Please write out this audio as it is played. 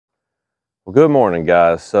Well, good morning,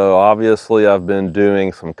 guys. So obviously I've been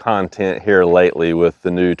doing some content here lately with the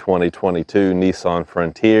new 2022 Nissan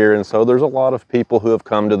Frontier, and so there's a lot of people who have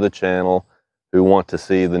come to the channel who want to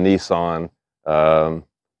see the Nissan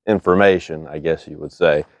information, I guess you would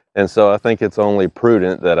say. And so I think it's only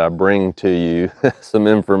prudent that I bring to you some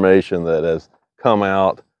information that has come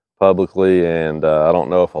out publicly, and I don't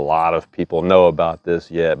know if a lot of people know about this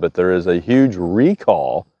yet, but there is a huge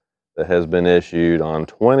recall that has been issued on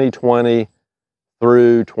 2020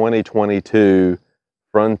 through 2022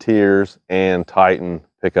 Frontiers and Titan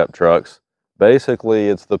pickup trucks. Basically,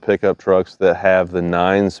 it's the pickup trucks that have the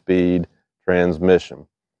 9-speed transmission.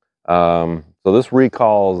 So this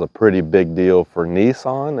recall is a pretty big deal for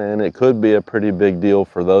Nissan, and it could be a pretty big deal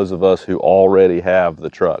for those of us who already have the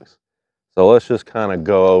trucks. So let's just kind of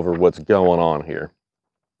go over what's going on here.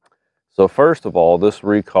 So first of all, this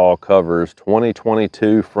recall covers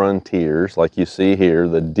 2022 Frontiers, like you see here,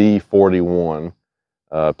 the D41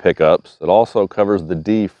 pickups. It also covers the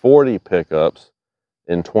D40 pickups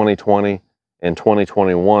in 2020 and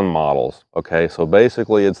 2021 models. Okay, so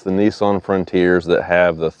basically it's the Nissan Frontiers that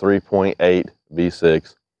have the 3.8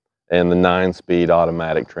 V6 and the 9-speed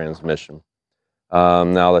automatic transmission.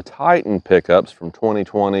 Now the Titan pickups from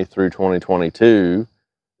 2020 through 2022,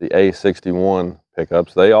 the A61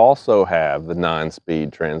 pickups, they also have the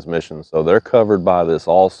 9-speed transmission, so they're covered by this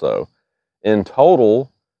also. In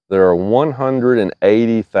total, there are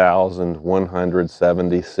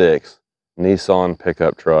 180,176 Nissan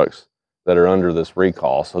pickup trucks that are under this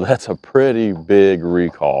recall, so that's a pretty big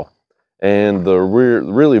recall. And the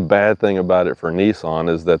really bad thing about it for Nissan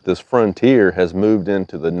is that this Frontier has moved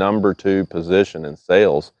into the #2 position in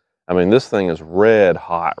sales. I mean, this thing is red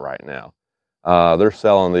hot right now. They're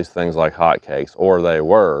selling these things like hotcakes, or they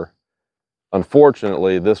were.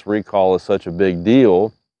 Unfortunately, this recall is such a big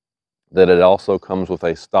deal that it also comes with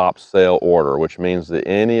a stop sale order, which means that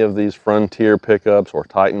any of these Frontier pickups or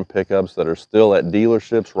Titan pickups that are still at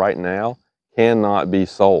dealerships right now cannot be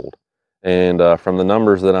sold. And from the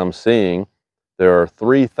numbers that I'm seeing, there are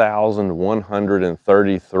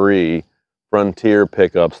 3,133 Frontier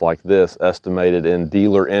pickups like this estimated in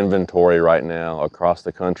dealer inventory right now across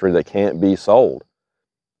the country that can't be sold.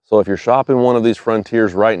 So if you're shopping one of these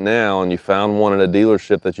Frontiers right now and you found one at a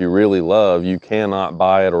dealership that you really love, you cannot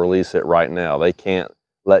buy it or lease it right now. They can't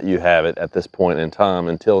let you have it at this point in time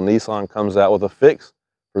until Nissan comes out with a fix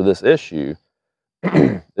for this issue.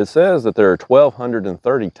 It says that there are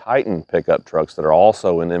 1,230 Titan pickup trucks that are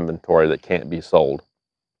also in inventory that can't be sold.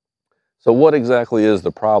 So what exactly is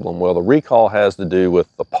the problem? Well, the recall has to do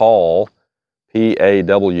with the pawl,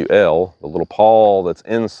 P-A-W-L, the little pawl that's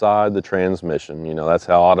inside the transmission. You know, that's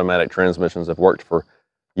how automatic transmissions have worked for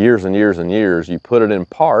years and years and years. You put it in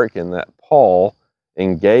park and that pawl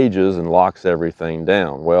engages and locks everything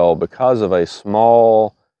down. Well, because of a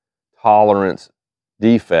small tolerance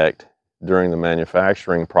defect during the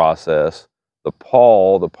manufacturing process, the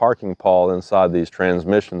pawl, the parking pawl inside these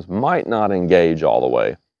transmissions might not engage all the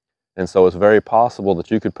way. And so it's very possible that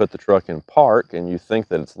you could put the truck in park and you think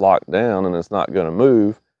that it's locked down and it's not going to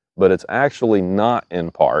move, but it's actually not in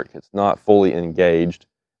park. It's not fully engaged,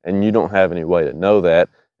 and you don't have any way to know that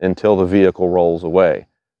until the vehicle rolls away.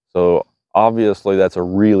 So obviously that's a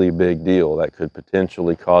really big deal that could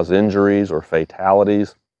potentially cause injuries or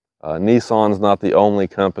fatalities. Nissan's not the only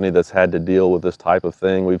company that's had to deal with this type of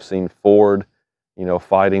thing. We've seen Ford, you know,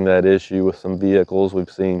 fighting that issue with some vehicles. We've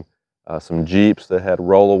seen some Jeeps that had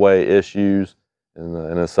rollaway issues in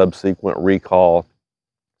a subsequent recall.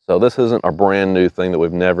 So this isn't a brand new thing that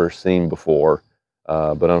we've never seen before,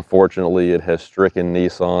 but unfortunately it has stricken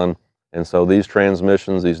Nissan. And so these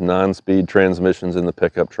transmissions, these 9-speed transmissions in the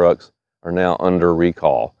pickup trucks are now under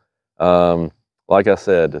recall. Like I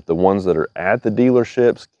said, the ones that are at the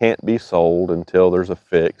dealerships can't be sold until there's a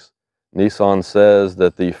fix. Nissan says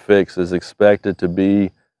that the fix is expected to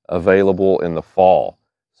be available in the fall.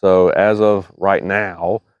 So as of right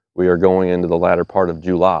now, we are going into the latter part of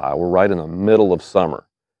July. We're right in the middle of summer.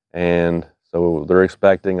 And so they're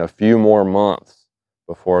expecting a few more months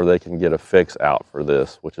before they can get a fix out for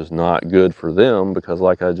this, which is not good for them because,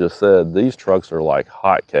 like I just said, these trucks are like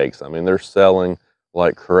hotcakes. I mean, they're selling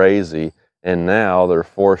like crazy, and now they're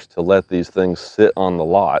forced to let these things sit on the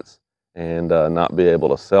lots and not be able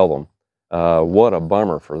to sell them. What a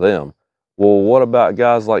bummer for them. Well, what about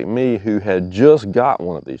guys like me who had just got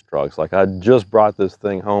one of these trucks? Like, I just brought this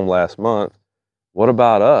thing home last month. What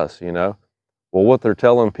about us, you know? Well, what they're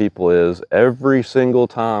telling people is every single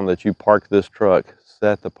time that you park this truck,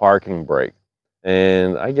 set the parking brake.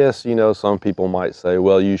 And I guess, you know, some people might say,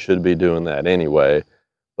 well, you should be doing that anyway.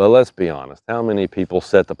 But let's be honest, how many people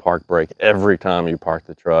set the park brake every time you park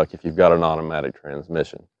the truck if you've got an automatic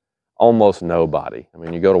transmission? Almost nobody. I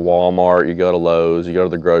mean, you go to Walmart, you go to Lowe's, you go to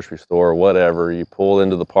the grocery store, whatever, you pull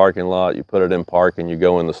into the parking lot, you put it in park, and you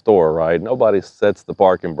go in the store, right? Nobody sets the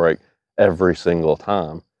parking brake every single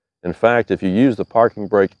time. In fact, if you use the parking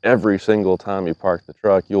brake every single time you park the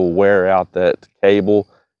truck, you'll wear out that cable,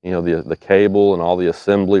 the cable and all the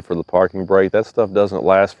assembly for the parking brake. That stuff doesn't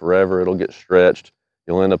last forever. It'll get stretched.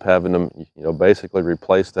 You'll end up having to, basically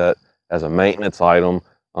replace that as a maintenance item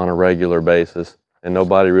on a regular basis. And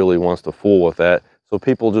nobody really wants to fool with that. So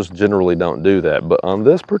people just generally don't do that. But on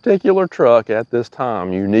this particular truck at this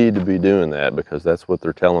time, you need to be doing that because that's what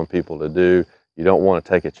they're telling people to do. You don't want to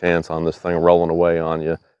take a chance on this thing rolling away on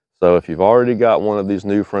you. So if you've already got one of these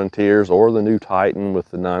new Frontiers or the new Titan with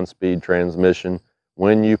the 9-speed transmission,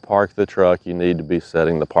 when you park the truck, you need to be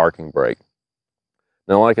setting the parking brake.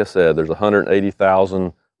 Now, like I said, there's 180,000,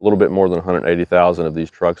 a little bit more than 180,000 of these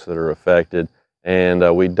trucks that are affected.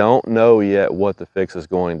 And we don't know yet what the fix is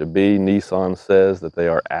going to be. Nissan says that they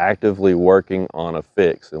are actively working on a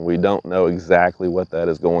fix, and we don't know exactly what that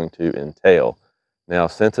is going to entail. Now,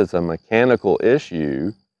 since it's a mechanical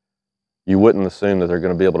issue, you wouldn't assume that they're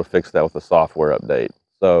going to be able to fix that with a software update.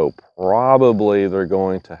 So probably they're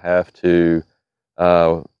going to have to,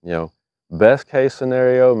 best case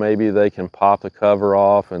scenario, maybe they can pop the cover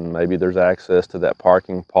off and maybe there's access to that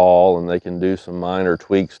parking pawl and they can do some minor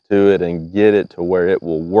tweaks to it and get it to where it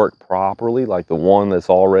will work properly, like the one that's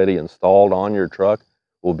already installed on your truck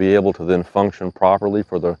will be able to then function properly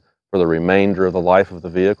for the remainder of the life of the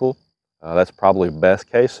vehicle. That's probably best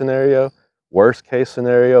case scenario. Worst case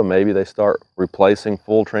scenario, maybe they start replacing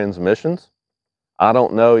full transmissions. I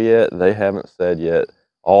don't know yet. They haven't said yet.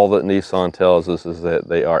 All that Nissan tells us is that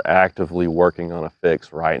they are actively working on a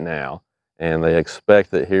fix right now, and they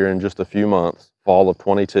expect that here in just a few months, fall of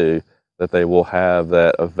 22, that they will have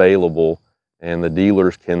that available, and the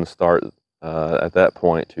dealers can start at that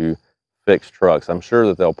point to fix trucks. I'm sure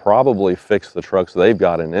that they'll probably fix the trucks they've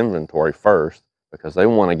got in inventory first because they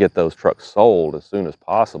want to get those trucks sold as soon as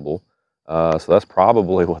possible. So that's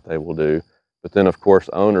probably what they will do. But then, of course,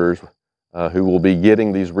 owners who will be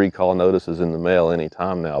getting these recall notices in the mail any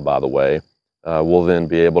time now, by the way, will then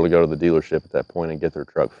be able to go to the dealership at that point and get their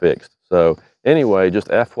truck fixed. So anyway, just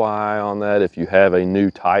FYI on that, if you have a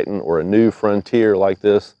new Titan or a new Frontier like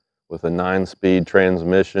this with a 9-speed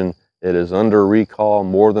transmission, it is under recall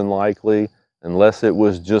more than likely, unless it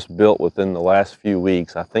was just built within the last few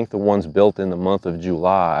weeks. I think the ones built in the month of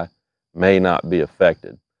July may not be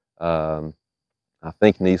affected. I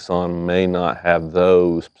think Nissan may not have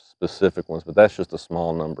those specific ones, but that's just a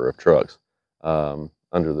small number of trucks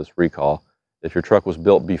under this recall. If your truck was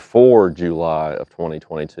built before July of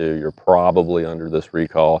 2022, you're probably under this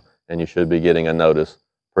recall and you should be getting a notice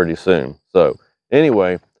pretty soon. So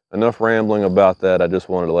anyway, enough rambling about that. I just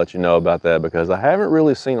wanted to let you know about that because I haven't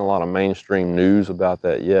really seen a lot of mainstream news about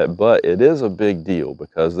that yet, but it is a big deal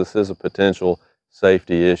because this is a potential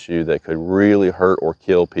safety issue that could really hurt or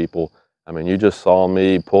kill people. I mean, you just saw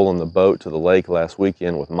me pulling the boat to the lake last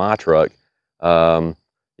weekend with my truck. When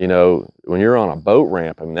you're on a boat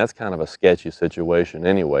ramp, I mean, that's kind of a sketchy situation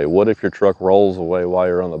anyway. What if your truck rolls away while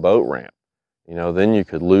you're on the boat ramp? Then you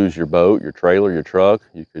could lose your boat, your trailer, your truck.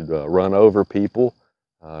 You could run over people.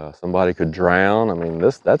 Somebody could drown. I mean,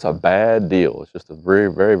 that's a bad deal. It's just a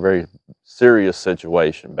very, very, very serious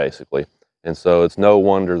situation, basically. And so it's no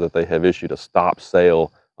wonder that they have issued a stop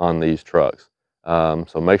sale on these trucks.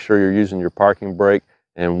 So make sure you're using your parking brake.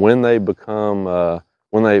 And when they become,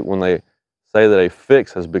 when they say that a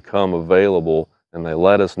fix has become available and they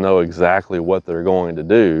let us know exactly what they're going to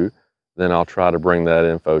do, then I'll try to bring that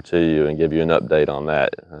info to you and give you an update on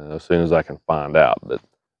that as soon as I can find out. But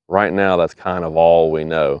right now, that's kind of all we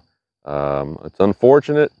know. It's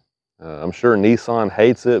unfortunate. I'm sure Nissan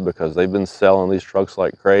hates it because they've been selling these trucks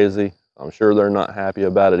like crazy. I'm sure they're not happy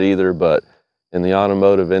about it either, but in the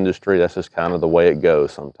automotive industry, that's just kind of the way it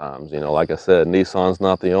goes sometimes. Like I said, Nissan's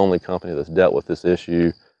not the only company that's dealt with this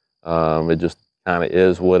issue. It just kind of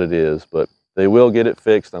is what it is, but they will get it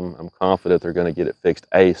fixed. I'm confident they're going to get it fixed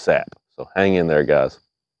ASAP. So hang in there, guys.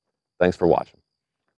 Thanks for watching.